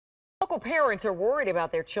Local parents are worried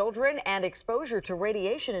about their children and exposure to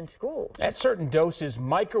radiation in schools. At certain doses,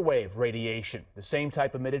 microwave radiation, the same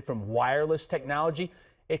type emitted from wireless technology,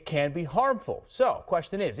 it can be harmful. So,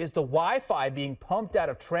 question is the Wi-Fi being pumped out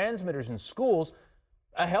of transmitters in schools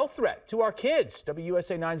a health threat to our kids?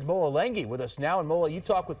 WUSA 9's Mola Lengi with us now. And Mola, you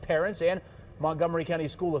talk with parents and Montgomery County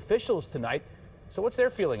school officials tonight. So what's their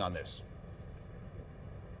feeling on this?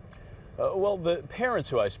 Well, the parents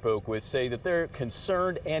who I spoke with say that they're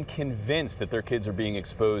concerned and convinced that their kids are being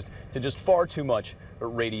exposed to just far too much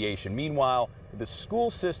radiation. Meanwhile, the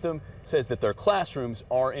school system says that their classrooms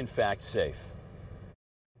are in fact safe.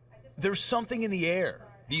 There's something in the air.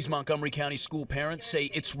 These Montgomery County school parents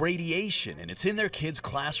say it's radiation and it's in their kids'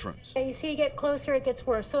 classrooms. You see, you get closer, it gets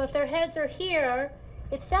worse. So if their heads are here,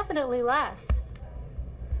 it's definitely less.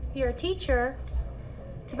 If you're a teacher,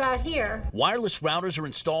 it's about here. Wireless routers are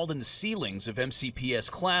installed in the ceilings of MCPS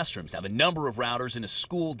classrooms. Now, the number of routers in a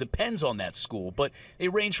school depends on that school, but they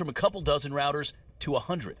range from a couple dozen routers to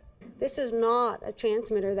 100. This is not a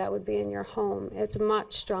transmitter that would be in your home. It's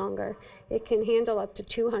much stronger. It can handle up to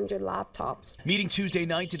 200 laptops. Meeting Tuesday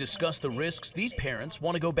night to discuss the risks, these parents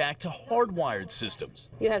want to go back to hardwired systems.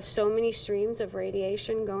 You have so many streams of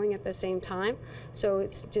radiation going at the same time. So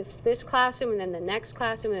it's just this classroom and then the next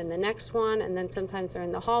classroom and then the next one. And then sometimes they're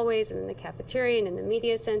in the hallways and in the cafeteria and in the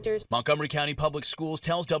media centers. Montgomery County Public Schools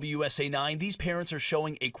tells WUSA 9 these parents are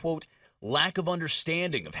showing a, quote, lack of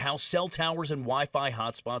understanding of how cell towers and Wi-Fi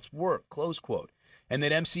hotspots work, close quote, and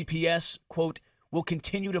that MCPS, quote, will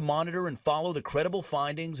continue to monitor and follow the credible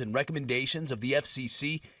findings and recommendations of the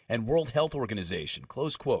FCC and World Health Organization,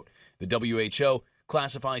 close quote. The WHO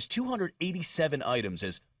classifies 287 items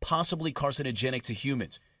as possibly carcinogenic to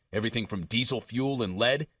humans, everything from diesel fuel and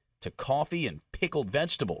lead to coffee and pickled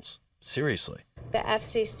vegetables. Seriously. The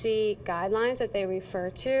FCC guidelines that they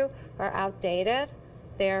refer to are outdated.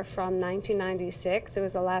 They're from 1996. It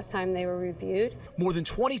was the last time they were reviewed. More than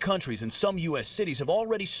 20 countries and some U.S. cities have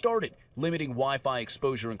already started limiting Wi-Fi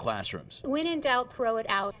exposure in classrooms. When in doubt, throw it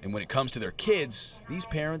out. And when it comes to their kids, these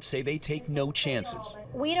parents say they take no chances.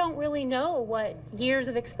 We don't really know what years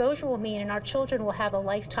of exposure will mean, and our children will have a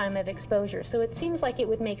lifetime of exposure. So it seems like it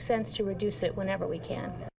would make sense to reduce it whenever we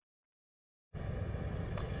can.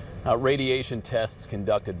 Radiation tests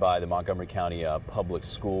conducted by the Montgomery County Public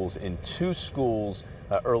Schools in 2 schools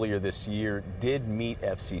earlier this year did meet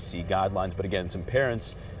FCC guidelines. But again, some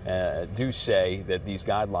parents do say that these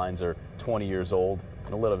guidelines are 20 years old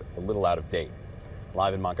and a little out of date.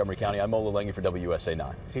 Live in Montgomery County, I'm Mola Lengi for WUSA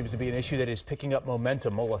 9. Seems to be an issue that is picking up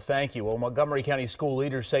momentum. Mola, thank you. Well, Montgomery County school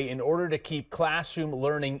leaders say in order to keep classroom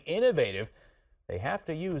learning innovative, they have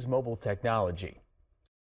to use mobile technology.